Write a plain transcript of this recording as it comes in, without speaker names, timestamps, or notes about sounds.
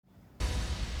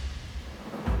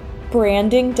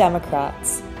Branding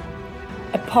Democrats,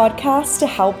 a podcast to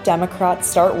help Democrats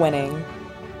start winning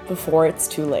before it's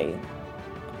too late.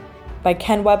 By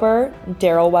Ken Weber,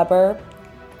 Daryl Weber,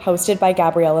 hosted by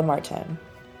Gabriella Martin.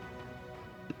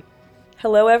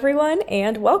 Hello, everyone,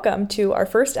 and welcome to our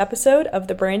first episode of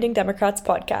the Branding Democrats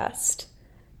podcast.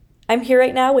 I'm here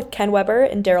right now with Ken Weber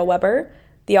and Daryl Weber,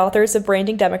 the authors of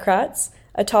Branding Democrats,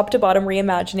 a top-to-bottom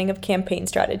reimagining of campaign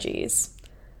strategies.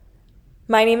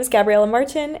 My name is Gabriella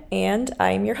Martin, and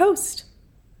I'm your host.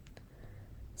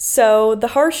 So, the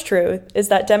harsh truth is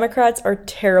that Democrats are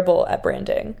terrible at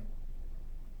branding.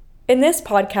 In this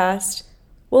podcast,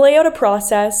 we'll lay out a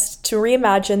process to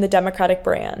reimagine the Democratic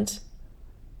brand.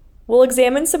 We'll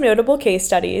examine some notable case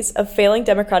studies of failing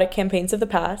Democratic campaigns of the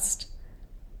past,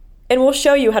 and we'll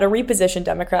show you how to reposition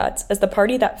Democrats as the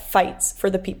party that fights for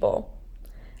the people,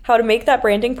 how to make that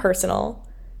branding personal,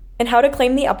 and how to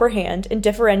claim the upper hand in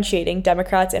differentiating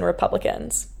Democrats and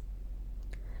Republicans.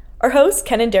 Our hosts,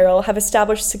 Ken and Daryl, have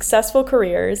established successful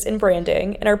careers in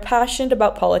branding and are passionate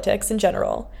about politics in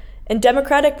general, and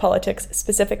Democratic politics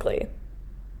specifically.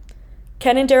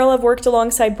 Ken and Daryl have worked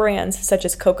alongside brands such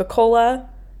as Coca-Cola,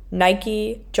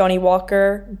 Nike, Johnnie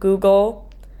Walker, Google.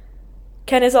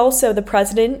 Ken is also the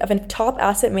president of a top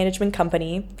asset management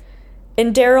company,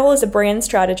 and Daryl is a brand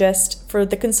strategist for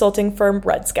the consulting firm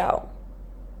Red Scout.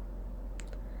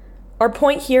 Our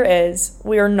point here is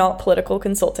we are not political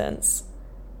consultants.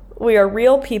 We are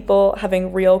real people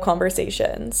having real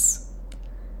conversations.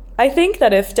 I think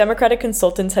that if Democratic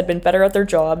consultants had been better at their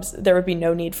jobs, there would be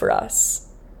no need for us.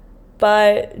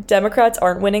 But Democrats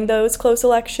aren't winning those close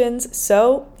elections,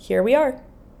 so here we are.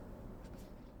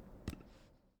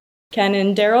 Ken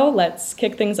and Daryl, let's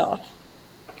kick things off.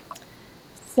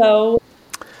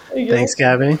 Thanks,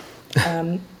 Gabby.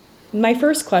 My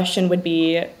first question would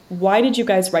be, why did you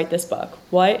guys write this book?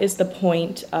 What is the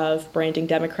point of Branding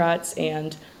Democrats,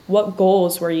 and what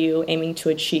goals were you aiming to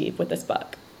achieve with this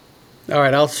book? All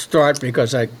right, I'll start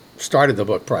because I started the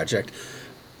book project.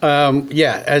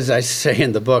 As I say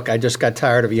in the book, I just got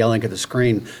tired of yelling at the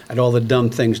screen at all the dumb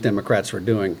things Democrats were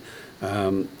doing.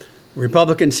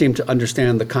 Republicans seem to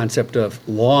understand the concept of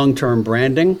long-term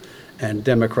branding, and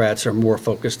Democrats are more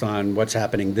focused on what's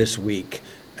happening this week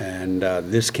and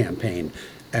this campaign.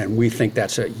 And we think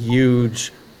that's a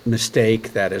huge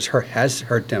mistake that has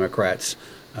hurt Democrats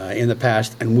in the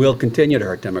past and will continue to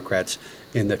hurt Democrats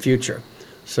in the future.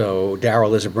 So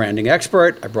Daryl is a branding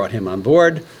expert. I brought him on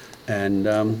board.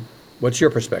 And what's your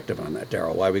perspective on that,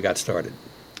 Daryl, why we got started?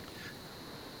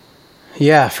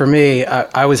 Yeah, for me,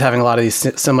 I was having a lot of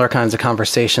these similar kinds of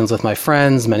conversations with my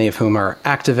friends, many of whom are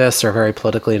activists or very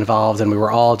politically involved, and we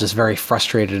were all just very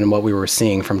frustrated in what we were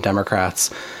seeing from Democrats,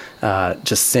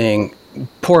 just seeing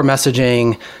poor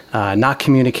messaging, not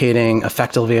communicating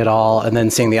effectively at all, and then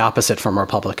seeing the opposite from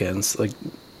Republicans, like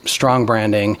strong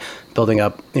branding, building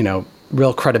up,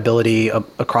 real credibility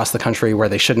across the country where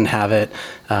they shouldn't have it,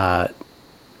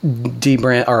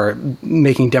 debrand or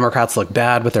making Democrats look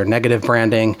bad with their negative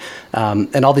branding,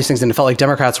 and all these things. And it felt like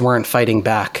Democrats weren't fighting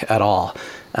back at all.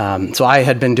 So I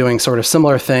had been doing sort of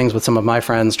similar things with some of my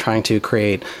friends, trying to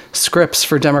create scripts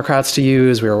for Democrats to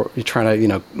use. We were trying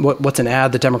to, what's an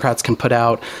ad that Democrats can put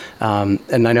out?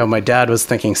 And I know my dad was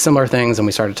thinking similar things, and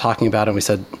we started talking about it, and we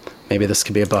said, maybe this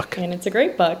could be a book. And it's a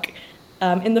great book.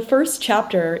 In the first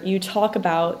chapter, you talk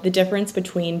about the difference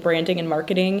between branding and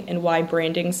marketing and why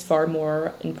branding's far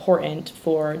more important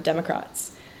for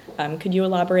Democrats. Could you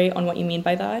elaborate on what you mean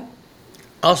by that?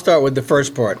 I'll start with the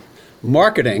first part.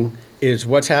 Marketing is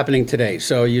what's happening today.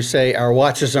 So you say our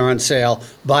watches are on sale,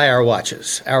 buy our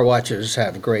watches. Our watches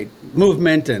have great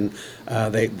movement and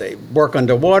they work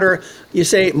underwater. You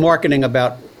say marketing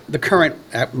about the current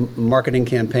marketing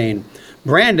campaign.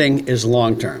 Branding is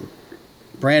long-term.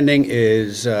 Branding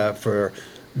is for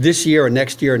this year or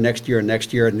next year, next year,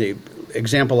 next year. And the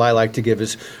example I like to give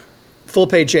is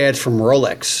full-page ads from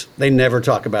Rolex. They never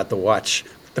talk about the watch,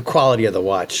 the quality of the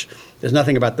watch. There's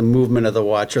nothing about the movement of the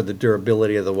watch or the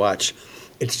durability of the watch.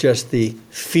 It's just the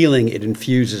feeling it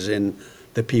infuses in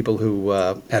the people who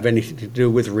have anything to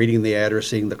do with reading the ad or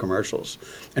seeing the commercials.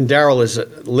 And Daryl is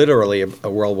literally a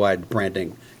worldwide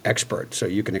branding expert, so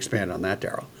you can expand on that,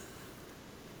 Daryl.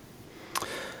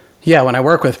 Yeah, when I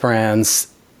work with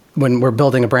brands, when we're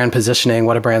building a brand positioning,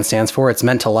 what a brand stands for, it's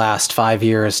meant to last 5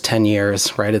 years, 10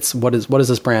 years, right? It's what is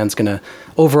this brand's going to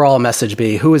overall message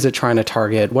be? Who is it trying to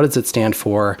target? What does it stand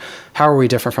for? How are we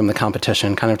different from the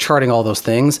competition? Kind of charting all those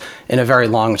things in a very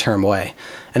long-term way.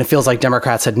 And it feels like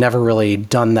Democrats had never really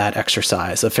done that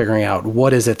exercise of figuring out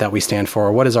what is it that we stand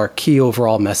for? What is our key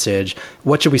overall message?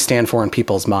 What should we stand for in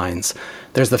people's minds?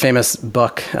 There's the famous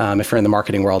book, if you're in the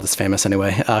marketing world, it's famous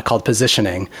anyway, called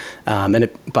Positioning,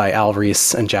 by Al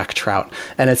Ries and Jack Trout.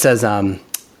 And it says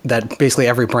that basically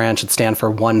every brand should stand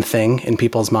for one thing in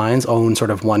people's minds, own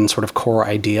sort of one sort of core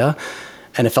idea.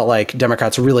 And it felt like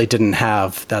Democrats really didn't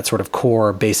have that sort of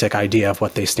core basic idea of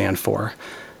what they stand for.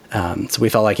 So we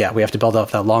felt like, we have to build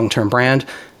up that long-term brand.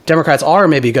 Democrats are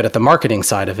maybe good at the marketing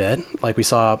side of it. Like we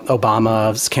saw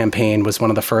Obama's campaign was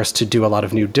one of the first to do a lot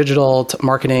of new digital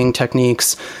marketing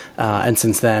techniques. And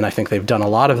since then, I think they've done a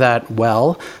lot of that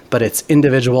well, but it's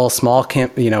individual, small,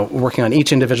 working on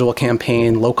each individual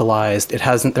campaign, localized. There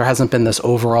hasn't been this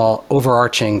overall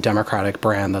overarching Democratic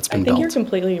brand that's been built. I think you're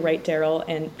completely right, Daryl.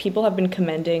 And people have been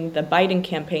commending the Biden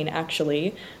campaign,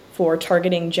 actually, for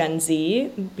targeting Gen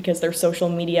Z because their social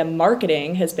media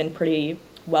marketing has been pretty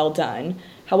well done.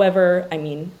 However,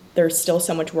 there's still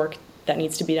so much work that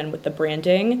needs to be done with the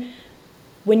branding.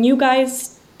 When you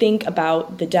guys think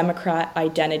about the Democrat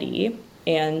identity,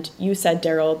 and you said,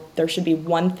 Daryl, there should be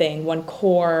one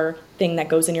core thing that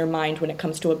goes in your mind when it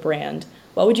comes to a brand,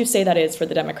 what would you say that is for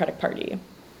the Democratic Party?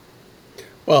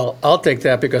 Well, I'll take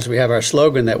that because we have our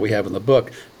slogan that we have in the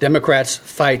book, Democrats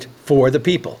fight for the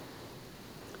people.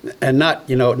 And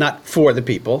not for the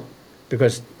people,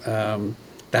 because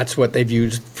that's what they've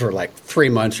used for like 3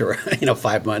 months or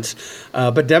 5 months.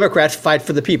 But Democrats fight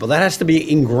for the people. That has to be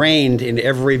ingrained in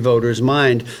every voter's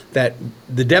mind that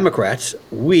the Democrats,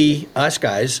 us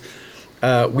guys,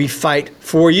 we fight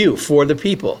for you, for the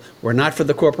people. We're not for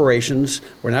the corporations.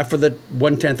 We're not for the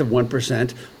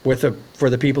 0.1%. We're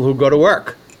for the people who go to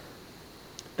work.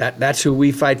 That's who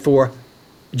we fight for,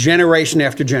 generation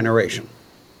after generation.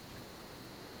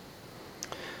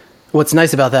 What's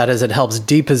nice about that is it helps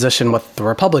deposition what the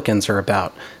Republicans are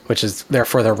about, which is they're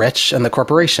for the rich and the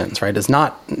corporations, right?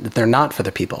 They're not for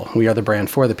the people. We are the brand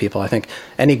for the people. I think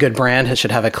any good brand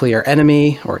should have a clear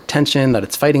enemy or tension that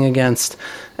it's fighting against.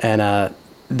 And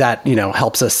that,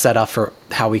 helps us set up for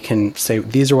how we can say,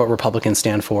 these are what Republicans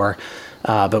stand for.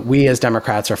 But we as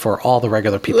Democrats are for all the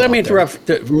regular people. Let me interrupt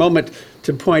a moment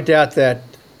to point out that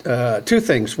two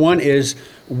things. One is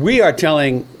we are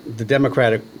telling the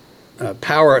Democratic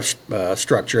power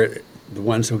structure, the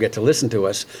ones who get to listen to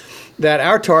us, that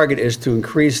our target is to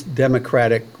increase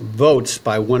Democratic votes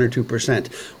by 1 or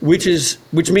 2%,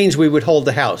 which means we would hold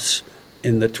the House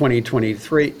in the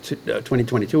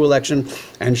 2022 election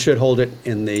and should hold it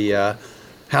in the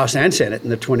House and Senate in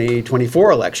the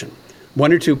 2024 election.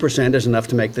 1 or 2% is enough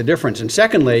to make the difference. And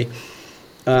secondly,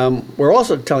 we're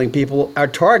also telling people our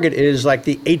target is like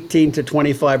the 18 to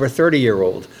 25 or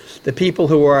 30-year-old, the people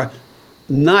who are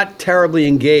not terribly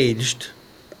engaged.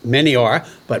 Many are,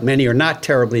 but many are not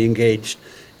terribly engaged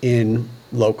in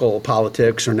local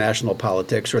politics or national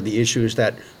politics or the issues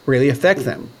that really affect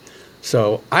them.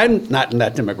 So I'm not in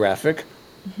that demographic.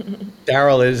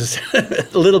 Daryl is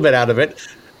a little bit out of it.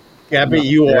 Gabby,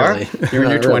 you are. You're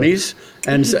in your 20s.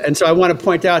 And so I want to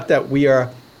point out that we are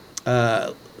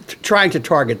trying to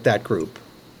target that group.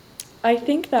 I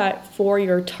think that for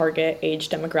your target age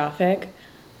demographic,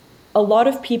 a lot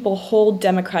of people hold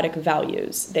democratic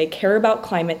values. They care about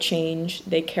climate change.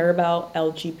 They care about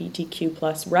LGBTQ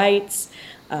plus rights.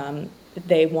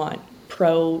 They want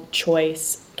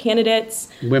pro-choice candidates.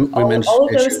 Women's all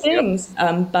of those issues, things.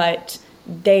 Yep. But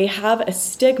they have a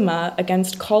stigma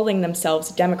against calling themselves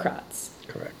Democrats.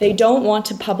 Correct. They don't want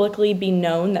to publicly be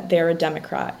known that they're a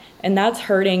Democrat. And that's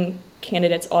hurting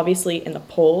candidates, obviously, in the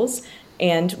polls.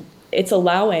 And it's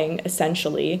allowing,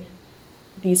 essentially,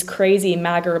 these crazy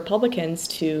MAGA Republicans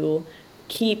to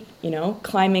keep,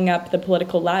 climbing up the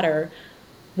political ladder.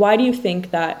 Why do you think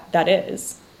that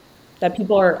is? That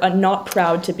people are not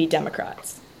proud to be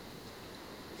Democrats?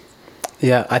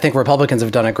 Yeah, I think Republicans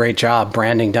have done a great job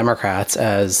branding Democrats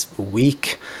as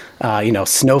weak.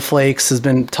 Snowflakes has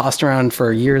been tossed around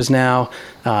for years now.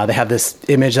 They have this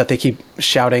image that they keep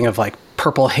shouting of like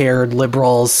purple-haired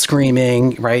liberals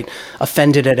screaming, right?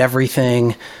 Offended at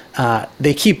everything.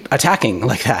 They keep attacking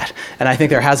like that. And I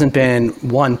think there hasn't been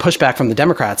one pushback from the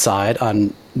Democrat side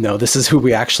on, no, this is who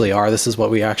we actually are. This is what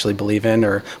we actually believe in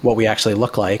or what we actually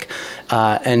look like.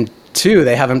 And two,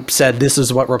 they haven't said this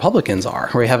is what Republicans are.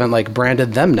 We haven't like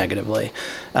branded them negatively.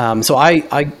 So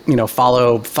I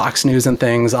follow Fox News and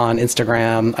things on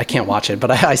Instagram. I can't watch it,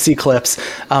 but I see clips,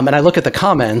 and I look at the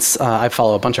comments. I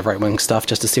follow a bunch of right-wing stuff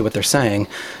just to see what they're saying,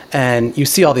 and you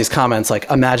see all these comments like,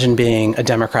 "Imagine being a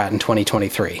Democrat in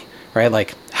 2023." Right?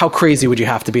 Like, how crazy would you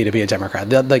have to be a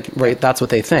Democrat? Right? That's what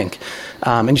they think.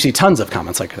 And you see tons of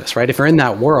comments like this, right? If you're in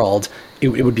that world,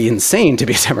 it would be insane to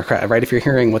be a Democrat, right? If you're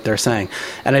hearing what they're saying.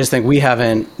 And I just think we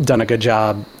haven't done a good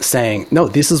job saying, no,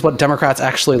 this is what Democrats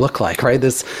actually look like, right?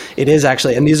 It is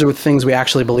actually, and these are the things we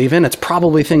actually believe in. It's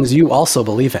probably things you also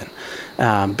believe in.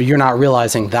 But you're not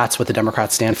realizing that's what the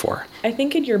Democrats stand for. I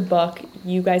think in your book,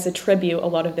 you guys attribute a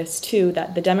lot of this to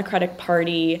that the Democratic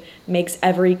Party makes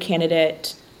every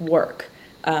candidate work.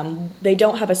 They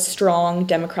don't have a strong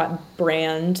Democrat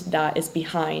brand that is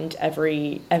behind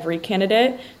every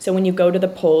candidate. So when you go to the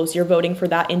polls, you're voting for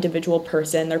that individual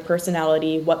person, their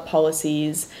personality, what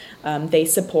policies they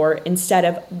support, instead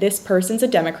of this person's a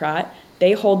Democrat.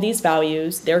 They hold these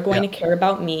values. They're going to care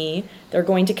about me. They're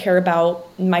going to care about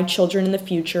my children in the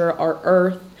future, our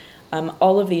earth,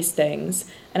 all of these things.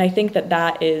 And I think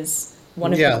that is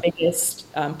one of the biggest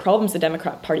problems the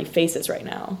Democrat Party faces right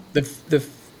now.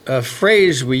 The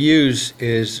phrase we use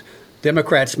is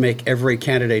Democrats make every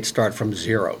candidate start from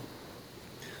zero.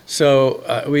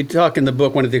 So we talk in the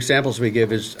book, one of the examples we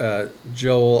give is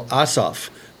Joel Ossoff,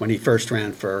 when he first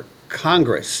ran for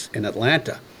Congress in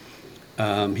Atlanta.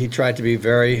 He tried to be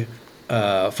very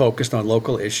focused on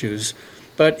local issues,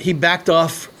 but he backed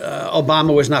off.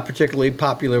 Obama was not particularly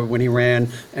popular when he ran,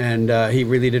 and he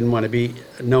really didn't want to be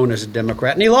known as a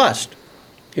Democrat, and he lost.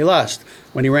 He lost.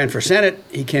 When he ran for Senate,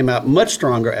 he came out much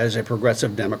stronger as a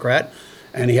progressive Democrat,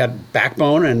 and he had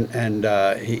backbone, and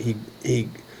he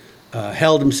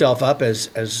held himself up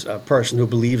as a person who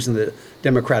believes in the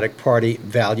Democratic Party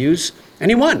values, and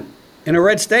he won in a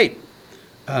red state.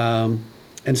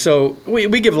 And so we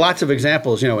give lots of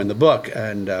examples, in the book,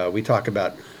 and we talk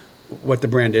about what the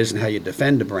brand is and how you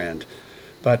defend the brand.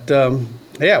 But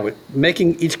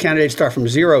making each candidate start from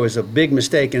zero is a big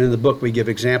mistake, and in the book we give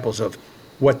examples of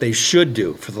what they should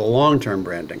do for the long-term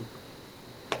branding.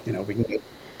 We can get.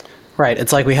 Right.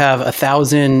 It's like we have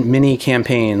 1,000 mini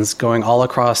campaigns going all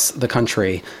across the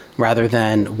country rather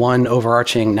than one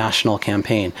overarching national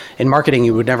campaign. In marketing,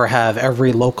 you would never have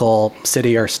every local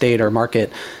city or state or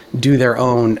market do their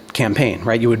own campaign,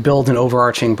 right? You would build an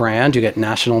overarching brand, you get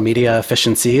national media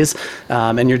efficiencies,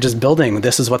 and you're just building,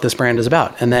 this is what this brand is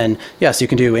about. And then, yes, you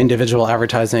can do individual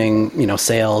advertising,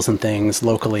 sales and things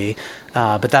locally,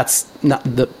 but that's not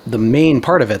the main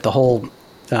part of it. The whole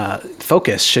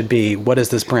focus should be, what is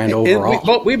this brand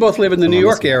overall? We both live in the New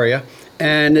York area,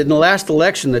 and in the last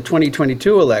election, the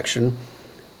 2022 election,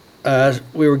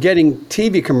 we were getting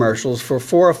TV commercials for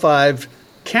 4 or 5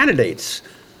 candidates.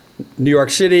 New York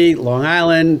City, Long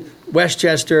Island,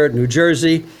 Westchester, New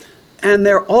Jersey, and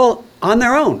they're all on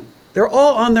their own. They're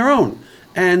all on their own.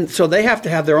 And so they have to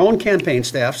have their own campaign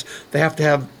staffs. They have to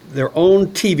have their own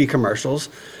TV commercials.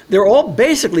 They're all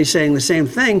basically saying the same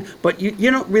thing, but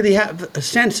you don't really have a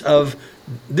sense of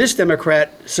this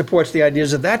Democrat supports the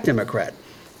ideas of that Democrat.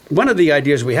 One of the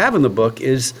ideas we have in the book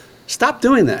is stop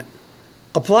doing that.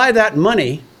 Apply that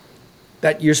money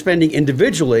that you're spending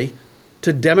individually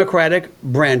to Democratic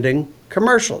branding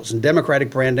commercials and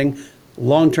Democratic branding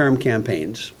long-term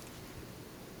campaigns.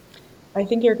 I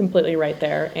think you're completely right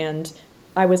there. And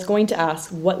I was going to ask,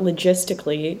 what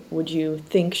logistically would you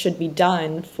think should be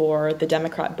done for the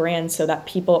Democrat brand so that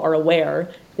people are aware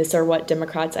these are what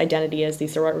Democrats' identity is,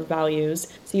 these are our values?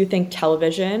 So you think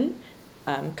television,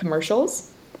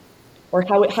 commercials? Or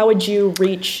how would you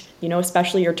reach,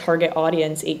 especially your target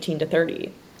audience, 18 to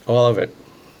 30? All of it.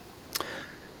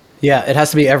 Yeah, it has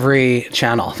to be every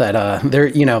channel that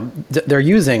they're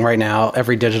using right now.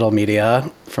 Every digital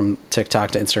media, from TikTok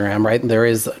to Instagram, right? There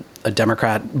is a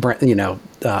Democrat,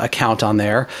 account on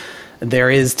there.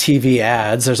 There is TV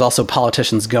ads. There's also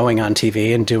politicians going on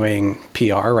TV and doing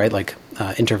PR, right? Like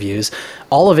interviews.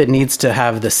 All of it needs to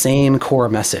have the same core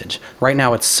message. Right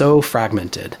now, it's so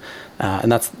fragmented.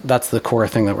 And that's the core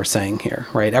thing that we're saying here,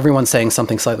 right? Everyone's saying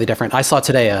something slightly different. I saw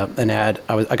today an ad.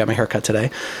 I got my hair cut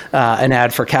today. An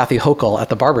ad for Kathy Hochul at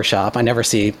the barbershop. I never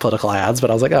see political ads,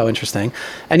 but I was like, oh, interesting.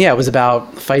 And yeah, it was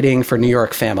about fighting for New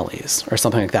York families or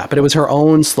something like that. But it was her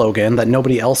own slogan that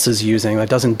nobody else is using, that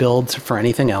doesn't build for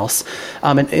anything else.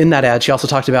 And in that ad, she also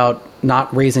talked about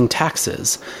not raising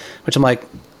taxes, which I'm like,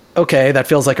 okay, that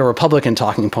feels like a Republican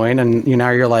talking point. And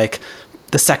now you're like,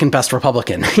 the second best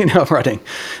Republican, running.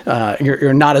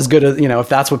 You're not as good as, if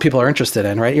that's what people are interested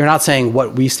in, right? You're not saying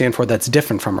what we stand for that's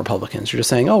different from Republicans. You're just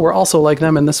saying, oh, we're also like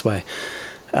them in this way.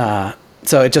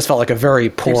 So it just felt like a very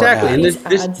poor Exactly, ad. and These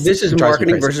this ads is drives me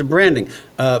marketing crazy. versus branding.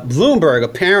 Bloomberg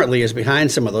apparently is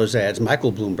behind some of those ads,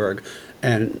 Michael Bloomberg,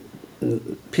 and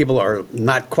people are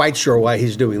not quite sure why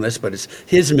he's doing this, but it's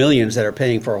his millions that are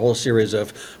paying for a whole series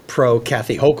of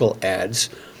pro-Kathy Hochul ads,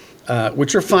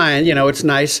 which are fine, it's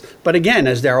nice. But again,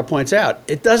 as Darrell points out,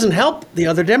 it doesn't help the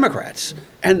other Democrats.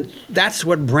 And that's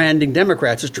what branding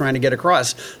Democrats is trying to get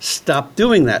across. Stop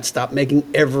doing that. Stop making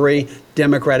every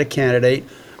Democratic candidate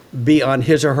be on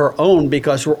his or her own,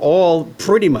 because we're all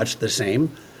pretty much the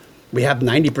same. We have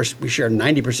 90%, we share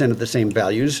 90% of the same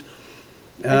values.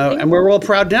 And we're all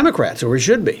proud Democrats, or we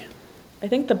should be. I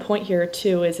think the point here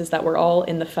too is that we're all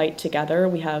in the fight together.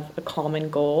 We have a common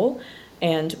goal.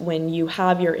 And when you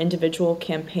have your individual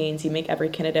campaigns, you make every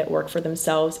candidate work for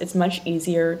themselves. It's much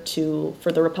easier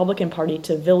for the Republican Party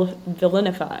to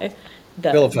villainify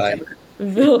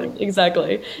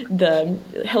exactly. The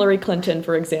Hillary Clinton,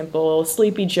 for example,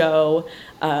 Sleepy Joe.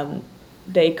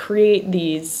 They create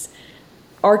these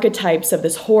archetypes of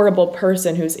this horrible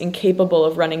person who's incapable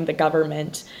of running the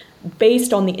government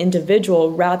based on the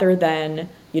individual rather than,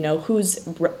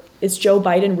 is Joe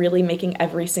Biden really making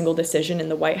every single decision in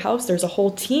the White House? There's a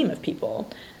whole team of people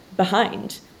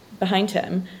behind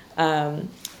him.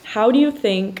 How do you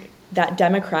think that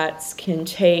Democrats can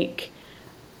take,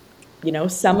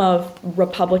 some of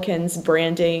Republicans'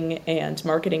 branding and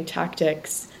marketing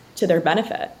tactics to their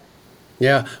benefit?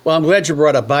 Yeah, well, I'm glad you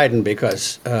brought up Biden,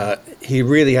 because he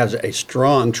really has a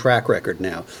strong track record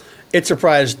now. It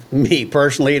surprised me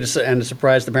personally, and it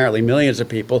surprised apparently millions of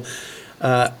people.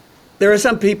 There are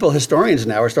some people, historians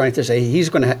now, are starting to say he's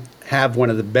going to have one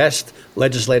of the best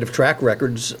legislative track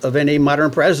records of any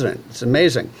modern president. It's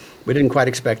amazing. We didn't quite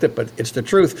expect it, but it's the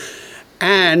truth.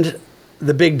 And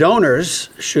the big donors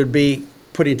should be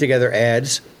putting together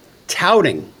ads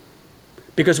touting,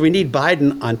 because we need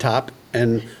Biden on top,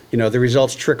 and the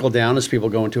results trickle down as people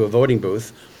go into a voting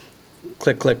booth.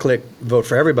 Click, click, click, vote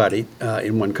for everybody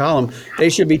in one column. They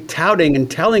should be touting and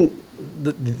telling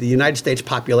the United States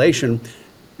population,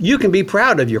 you can be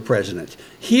proud of your president.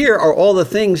 Here are all the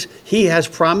things he has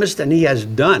promised and he has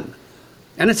done.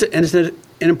 And it's an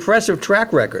impressive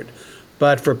track record.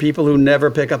 But for people who never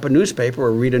pick up a newspaper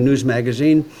or read a news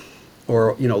magazine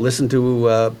or listen to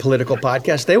a political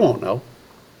podcast, they won't know.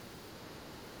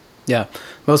 Yeah,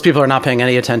 most people are not paying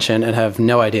any attention and have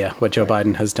no idea what Joe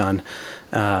Biden has done.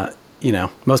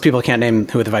 Most people can't name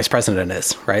who the vice president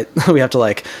is, right? We have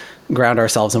to ground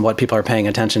ourselves in what people are paying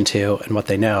attention to and what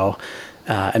they know.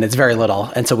 And it's very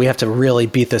little. And so we have to really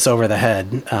beat this over the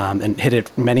head and hit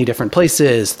it many different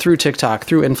places, through TikTok,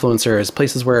 through influencers,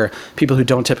 places where people who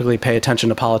don't typically pay attention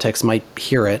to politics might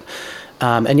hear it.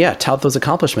 Tout those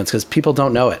accomplishments, because people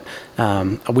don't know it.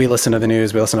 We listen to the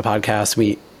news, we listen to podcasts,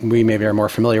 we maybe are more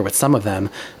familiar with some of them.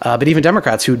 But even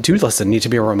Democrats who do listen need to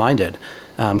be reminded,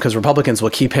 because Republicans will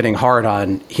keep hitting hard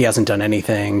on he hasn't done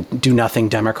anything, do nothing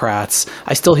Democrats.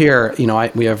 I still hear,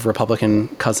 we have Republican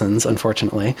cousins,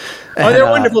 unfortunately. Oh, they're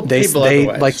wonderful people. They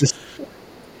like to,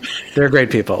 they're great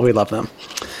people. We love them.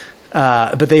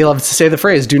 But they love to say the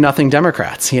phrase, do nothing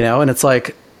Democrats, and it's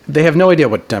like, they have no idea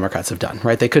what Democrats have done,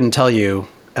 right? They couldn't tell you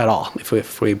at all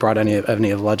if we brought any of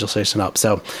the legislation up.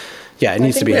 So, yeah, it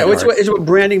needs to be. Yeah, it's what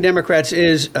branding Democrats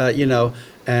is,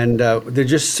 and there's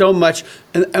just so much.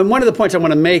 And one of the points I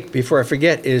want to make before I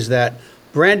forget is that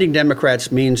branding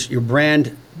Democrats means you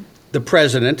brand the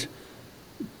president.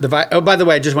 By the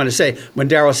way, I just want to say, when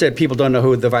Darrell said people don't know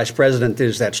who the vice president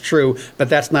is, that's true, but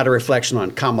that's not a reflection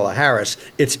on Kamala Harris.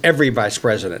 It's every vice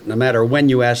president, no matter when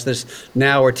you ask this,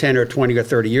 now or 10 or 20 or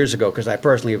 30 years ago, because I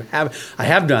personally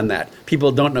have done that.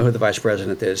 People don't know who the vice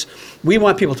president is. We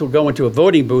want people to go into a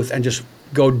voting booth and just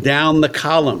go down the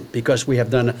column, because we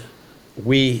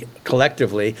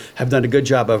collectively have done a good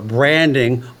job of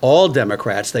branding all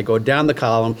Democrats. They go down the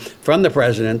column from the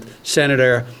president,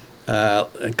 senator,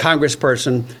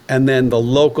 congressperson, and then the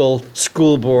local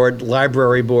school board,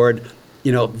 library board,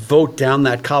 vote down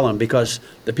that column, because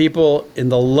the people in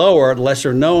the lower,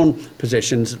 lesser known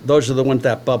positions, those are the ones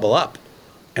that bubble up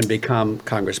and become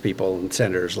congresspeople and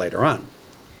senators later on.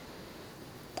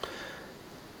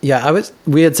 Yeah,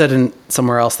 we had said in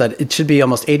somewhere else that it should be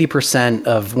almost 80%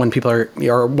 of when people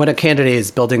or when a candidate is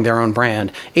building their own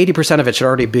brand, 80% of it should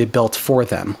already be built for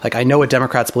them. Like, I know what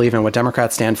Democrats believe in, what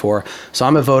Democrats stand for. So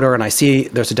I'm a voter and I see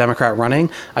there's a Democrat running.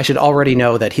 I should already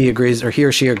know that he agrees, or he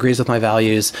or she agrees with my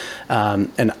values.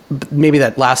 And maybe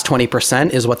that last 20%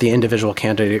 is what the individual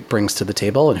candidate brings to the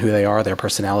table and who they are, their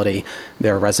personality,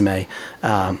 their resume.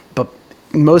 But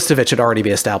most of it should already be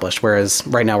established, whereas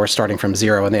right now we're starting from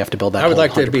zero and they have to build that. I would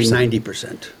like 100%. to be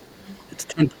 90%. It's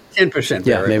 10%.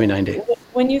 Yeah, maybe 90.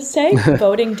 When you say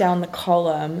voting down the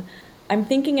column, I'm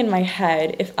thinking in my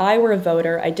head, if I were a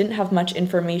voter, I didn't have much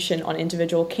information on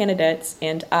individual candidates,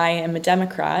 and I am a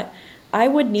Democrat, I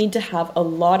would need to have a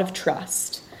lot of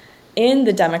trust in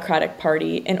the Democratic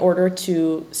Party in order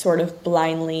to sort of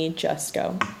blindly just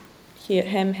go,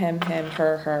 him,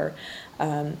 her.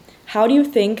 How do you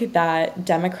think that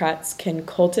Democrats can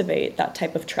cultivate that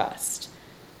type of trust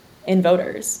in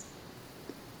voters?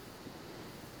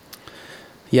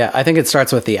 Yeah, I think it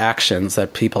starts with the actions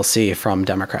that people see from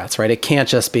Democrats, right? It can't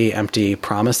just be empty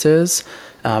promises.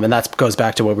 And that goes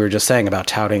back to what we were just saying about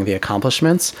touting the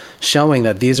accomplishments, showing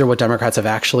that these are what Democrats have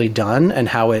actually done and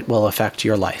how it will affect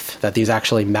your life, that these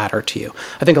actually matter to you.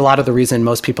 I think a lot of the reason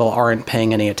most people aren't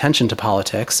paying any attention to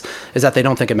politics is that they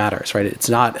don't think it matters, right? It's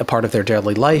not a part of their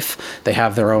daily life. They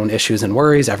have their own issues and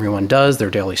worries. Everyone does,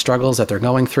 their daily struggles that they're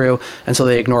going through. And so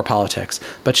they ignore politics.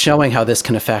 But showing how this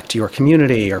can affect your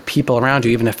community or people around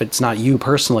you, even if it's not you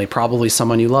personally, probably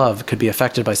someone you love could be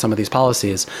affected by some of these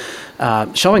policies,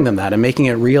 showing them that and making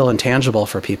it real and tangible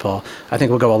for people, I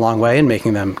think will go a long way in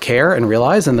making them care and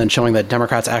realize, and then showing that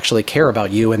Democrats actually care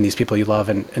about you and these people you love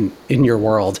and in your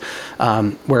world.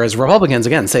 Whereas Republicans,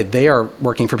 again, say they are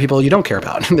working for people you don't care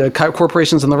about, the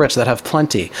corporations and the rich that have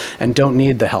plenty and don't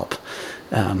need the help.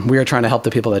 We are trying to help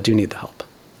the people that do need the help.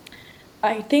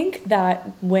 I think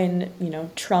that when,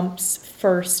 Trump's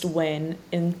first win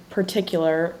in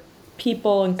particular,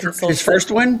 people and consultants... His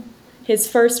first win? His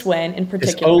first win in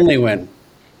particular. His only win.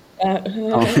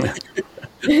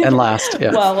 And last, yeah.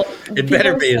 Well, it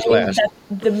better be his last.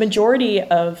 The majority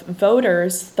of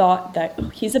voters thought that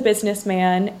he's a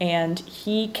businessman and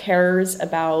he cares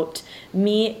about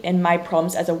me and my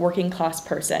problems as a working class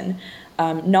person.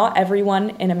 Not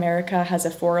everyone in America has a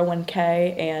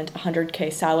 401k and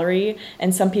 100k salary,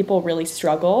 and some people really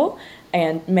struggle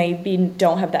and maybe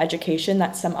don't have the education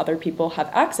that some other people have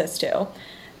access to.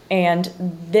 And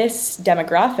this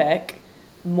demographic,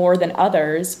 more than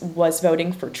others, was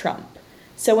voting for Trump.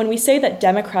 So when we say that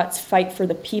Democrats fight for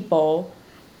the people,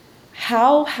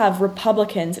 how have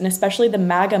Republicans, and especially the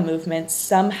MAGA movement,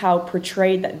 somehow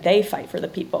portrayed that they fight for the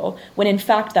people, when in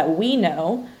fact that we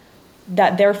know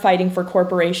that they're fighting for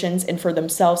corporations and for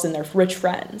themselves and their rich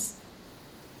friends?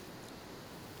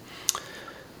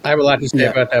 I have a lot to say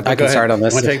about that. I can start on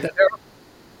this. Want to take that, Daryl?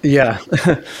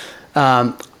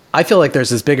 Yeah. I feel like there's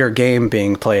this bigger game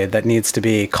being played that needs to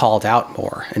be called out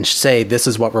more and say this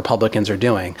is what Republicans are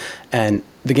doing. And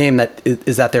the game that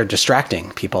is that they're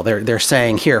distracting people. They're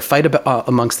saying, here, fight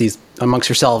amongst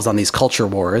yourselves on these culture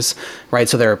wars, right?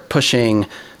 So they're pushing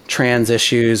trans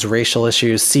issues, racial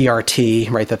issues,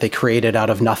 CRT, right, that they created out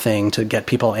of nothing to get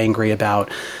people angry about.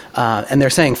 And they're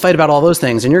saying, fight about all those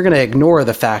things. And you're going to ignore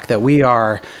the fact that we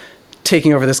are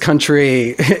taking over this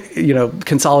country,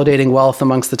 consolidating wealth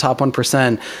amongst the top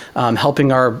 1%,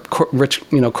 helping our rich,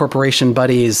 corporation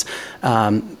buddies.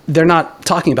 They're not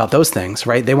talking about those things,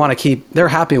 right? They're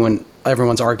happy when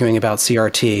everyone's arguing about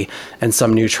CRT and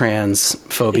some new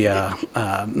transphobia,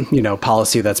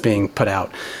 policy that's being put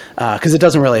out, because it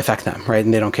doesn't really affect them, right?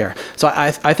 And they don't care. So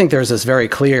I think there's this very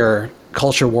clear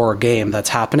culture war game that's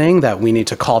happening that we need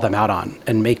to call them out on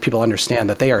and make people understand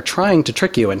that they are trying to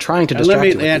trick you and trying to distract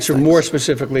you. Let me answer more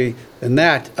specifically than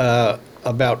that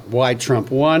about why Trump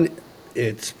won.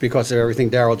 It's because of everything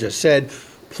Daryl just said.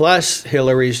 Plus,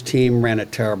 Hillary's team ran a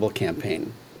terrible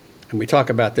campaign. And we talk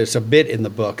about this a bit in the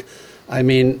book. I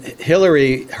mean,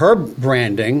 Hillary, her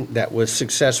branding that was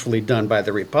successfully done by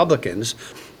the Republicans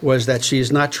was that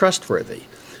she's not trustworthy.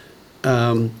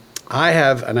 I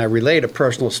have, and I relate a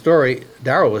personal story.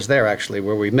 Daryl was there, actually,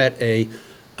 where we met an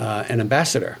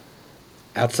ambassador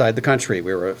outside the country.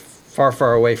 We were far,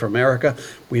 far away from America.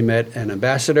 We met an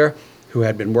ambassador who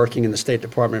had been working in the State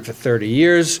Department for 30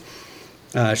 years.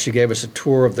 She gave us a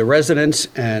tour of the residence,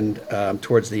 and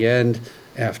towards the end,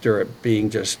 after it being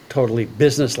just totally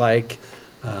businesslike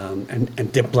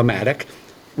and diplomatic,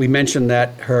 we mentioned that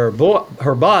her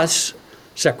boss,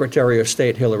 Secretary of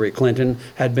State Hillary Clinton,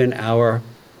 had been our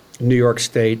New York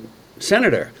State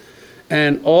senator.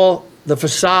 And all the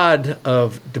facade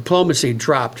of diplomacy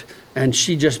dropped, and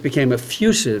she just became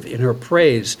effusive in her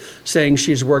praise, saying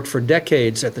she's worked for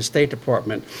decades at the State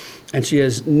Department, and she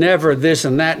has never this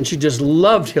and that, and she just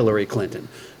loved Hillary Clinton.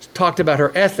 She talked about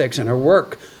her ethics and her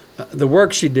work, the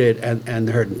work she did, and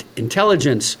her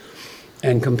intelligence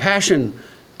and compassion.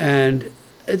 And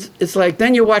it's like,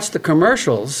 then you watch the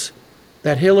commercials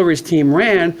that Hillary's team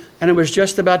ran, and it was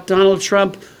just about Donald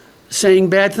Trump saying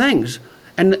bad things.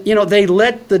 And, they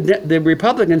let the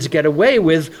Republicans get away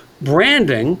with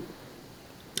branding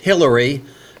Hillary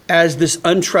as this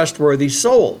untrustworthy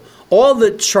soul. All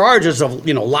the charges of,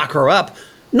 lock her up,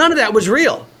 none of that was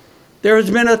real. There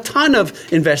has been a ton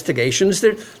of investigations.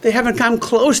 They haven't come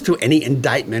close to any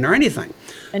indictment or anything.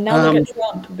 And now look at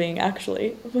Trump being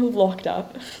actually locked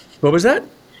up. What was that?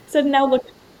 So now look.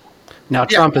 Now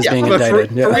Trump is being indicted.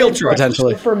 For real charges.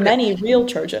 Potentially. For many real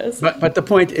charges. But the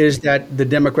point is that the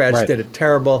Democrats did a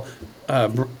terrible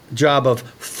job of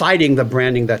fighting the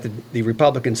branding that the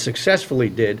Republicans successfully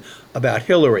did about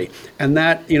Hillary. And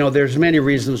that, there's many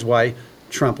reasons why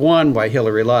Trump won, why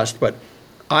Hillary lost. But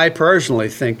I personally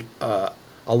think a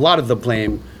lot of the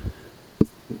blame,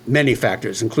 many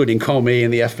factors, including Comey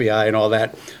and the FBI and all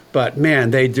that. But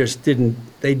man, they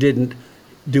didn't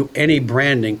do any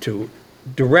branding to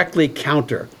directly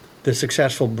counter the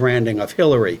successful branding of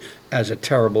Hillary as a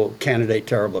terrible candidate,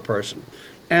 terrible person.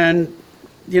 And,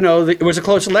 it was a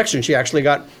close election. She actually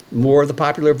got more of the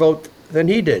popular vote than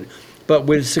he did. But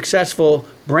with successful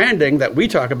branding that we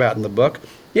talk about in the book,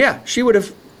 yeah, it would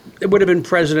have been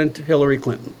President Hillary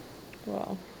Clinton.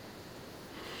 Wow.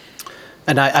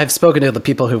 And I've spoken to the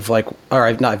people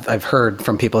I've heard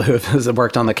from people who have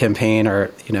worked on the campaign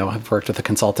or, have worked with the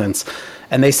consultants.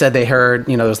 And they said they heard,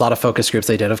 there's a lot of focus groups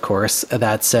they did, of course,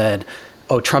 that said,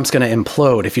 oh, Trump's going to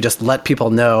implode. If you just let people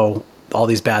know all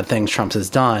these bad things Trump has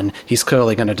done, he's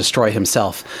clearly going to destroy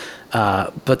himself.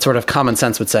 But sort of common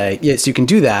sense would say, yes, you can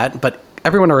do that, but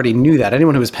everyone already knew that.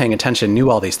 Anyone who was paying attention knew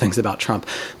all these things about Trump.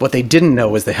 What they didn't know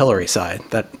was the Hillary side,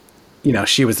 that,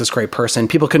 she was this great person.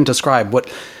 People couldn't describe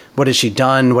what has she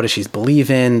done? What does she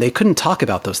believe in? They couldn't talk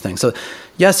about those things. So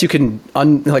yes, you can,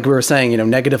 like we were saying,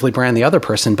 negatively brand the other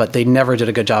person, but they never did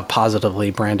a good job positively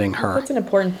branding her. That's an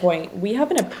important point. We have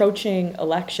an approaching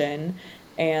election,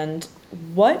 and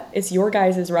what is your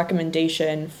guys'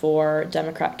 recommendation for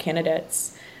Democrat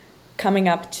candidates coming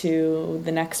up to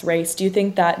the next race? Do you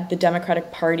think that the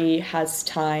Democratic Party has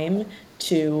time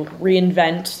to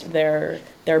reinvent their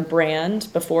brand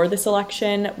before this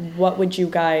election? What would you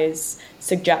guys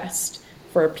suggest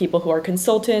for people who are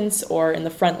consultants or in the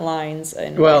front lines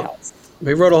in the White House?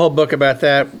 We wrote a whole book about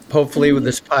that, hopefully with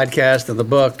this podcast and the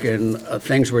book and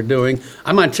things we're doing.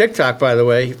 I'm on TikTok, by the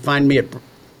way. Find me at,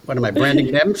 what am I, Branding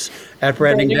Dems? At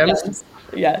Branding Dems.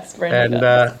 Yes, Branding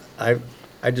Dems. And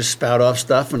I just spout off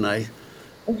stuff, and I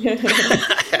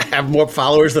have more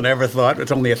followers than I ever thought.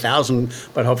 It's only 1,000,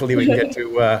 but hopefully we can get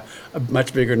to a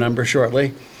much bigger number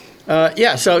shortly.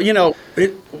 So,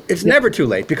 it's never too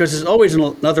late because there's always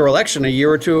another election a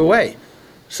year or two away.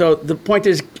 So the point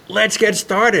is, let's get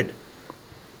started.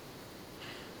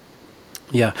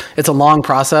 Yeah, it's a long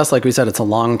process. Like we said, it's a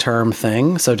long-term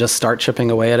thing. So just start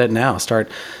chipping away at it now. Start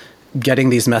getting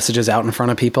these messages out in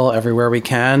front of people everywhere we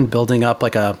can, building up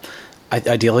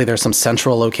ideally there's some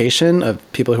central location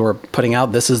of people who are putting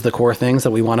out, this is the core things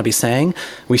that we want to be saying.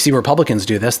 We see Republicans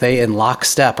do this. They in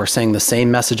lockstep are saying the same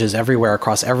messages everywhere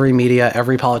across every media,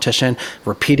 every politician,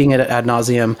 repeating it ad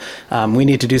nauseum. We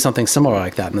need to do something similar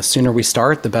like that. And the sooner we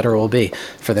start, the better it will be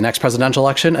for the next presidential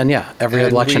election. And every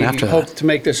election after that. We hope to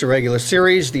make this a regular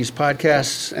series, these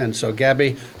podcasts. And so,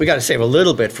 Gabby, we got to save a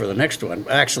little bit for the next one.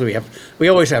 Actually, we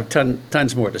always have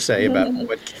tons more to say about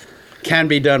what can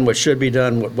be done, what should be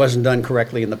done, what wasn't done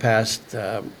correctly in the past.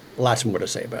 Lots more to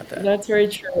say about that. That's very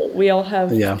true. We all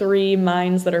have three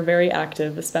minds that are very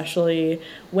active, especially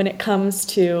when it comes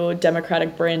to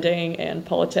Democratic branding and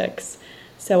politics.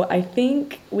 So I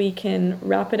think we can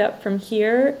wrap it up from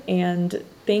here. And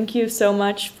thank you so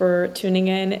much for tuning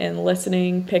in and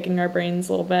listening, picking our brains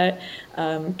a little bit.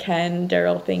 Ken,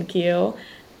 Daryl, thank you.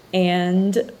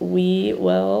 And we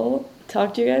will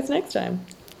talk to you guys next time.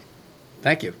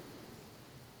 Thank you.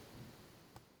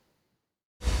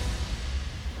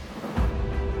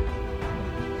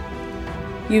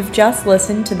 You've just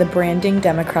listened to the Branding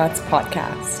Democrats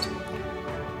podcast.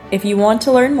 If you want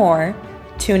to learn more,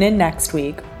 tune in next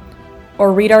week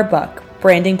or read our book,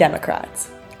 Branding Democrats,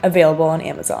 available on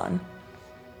Amazon.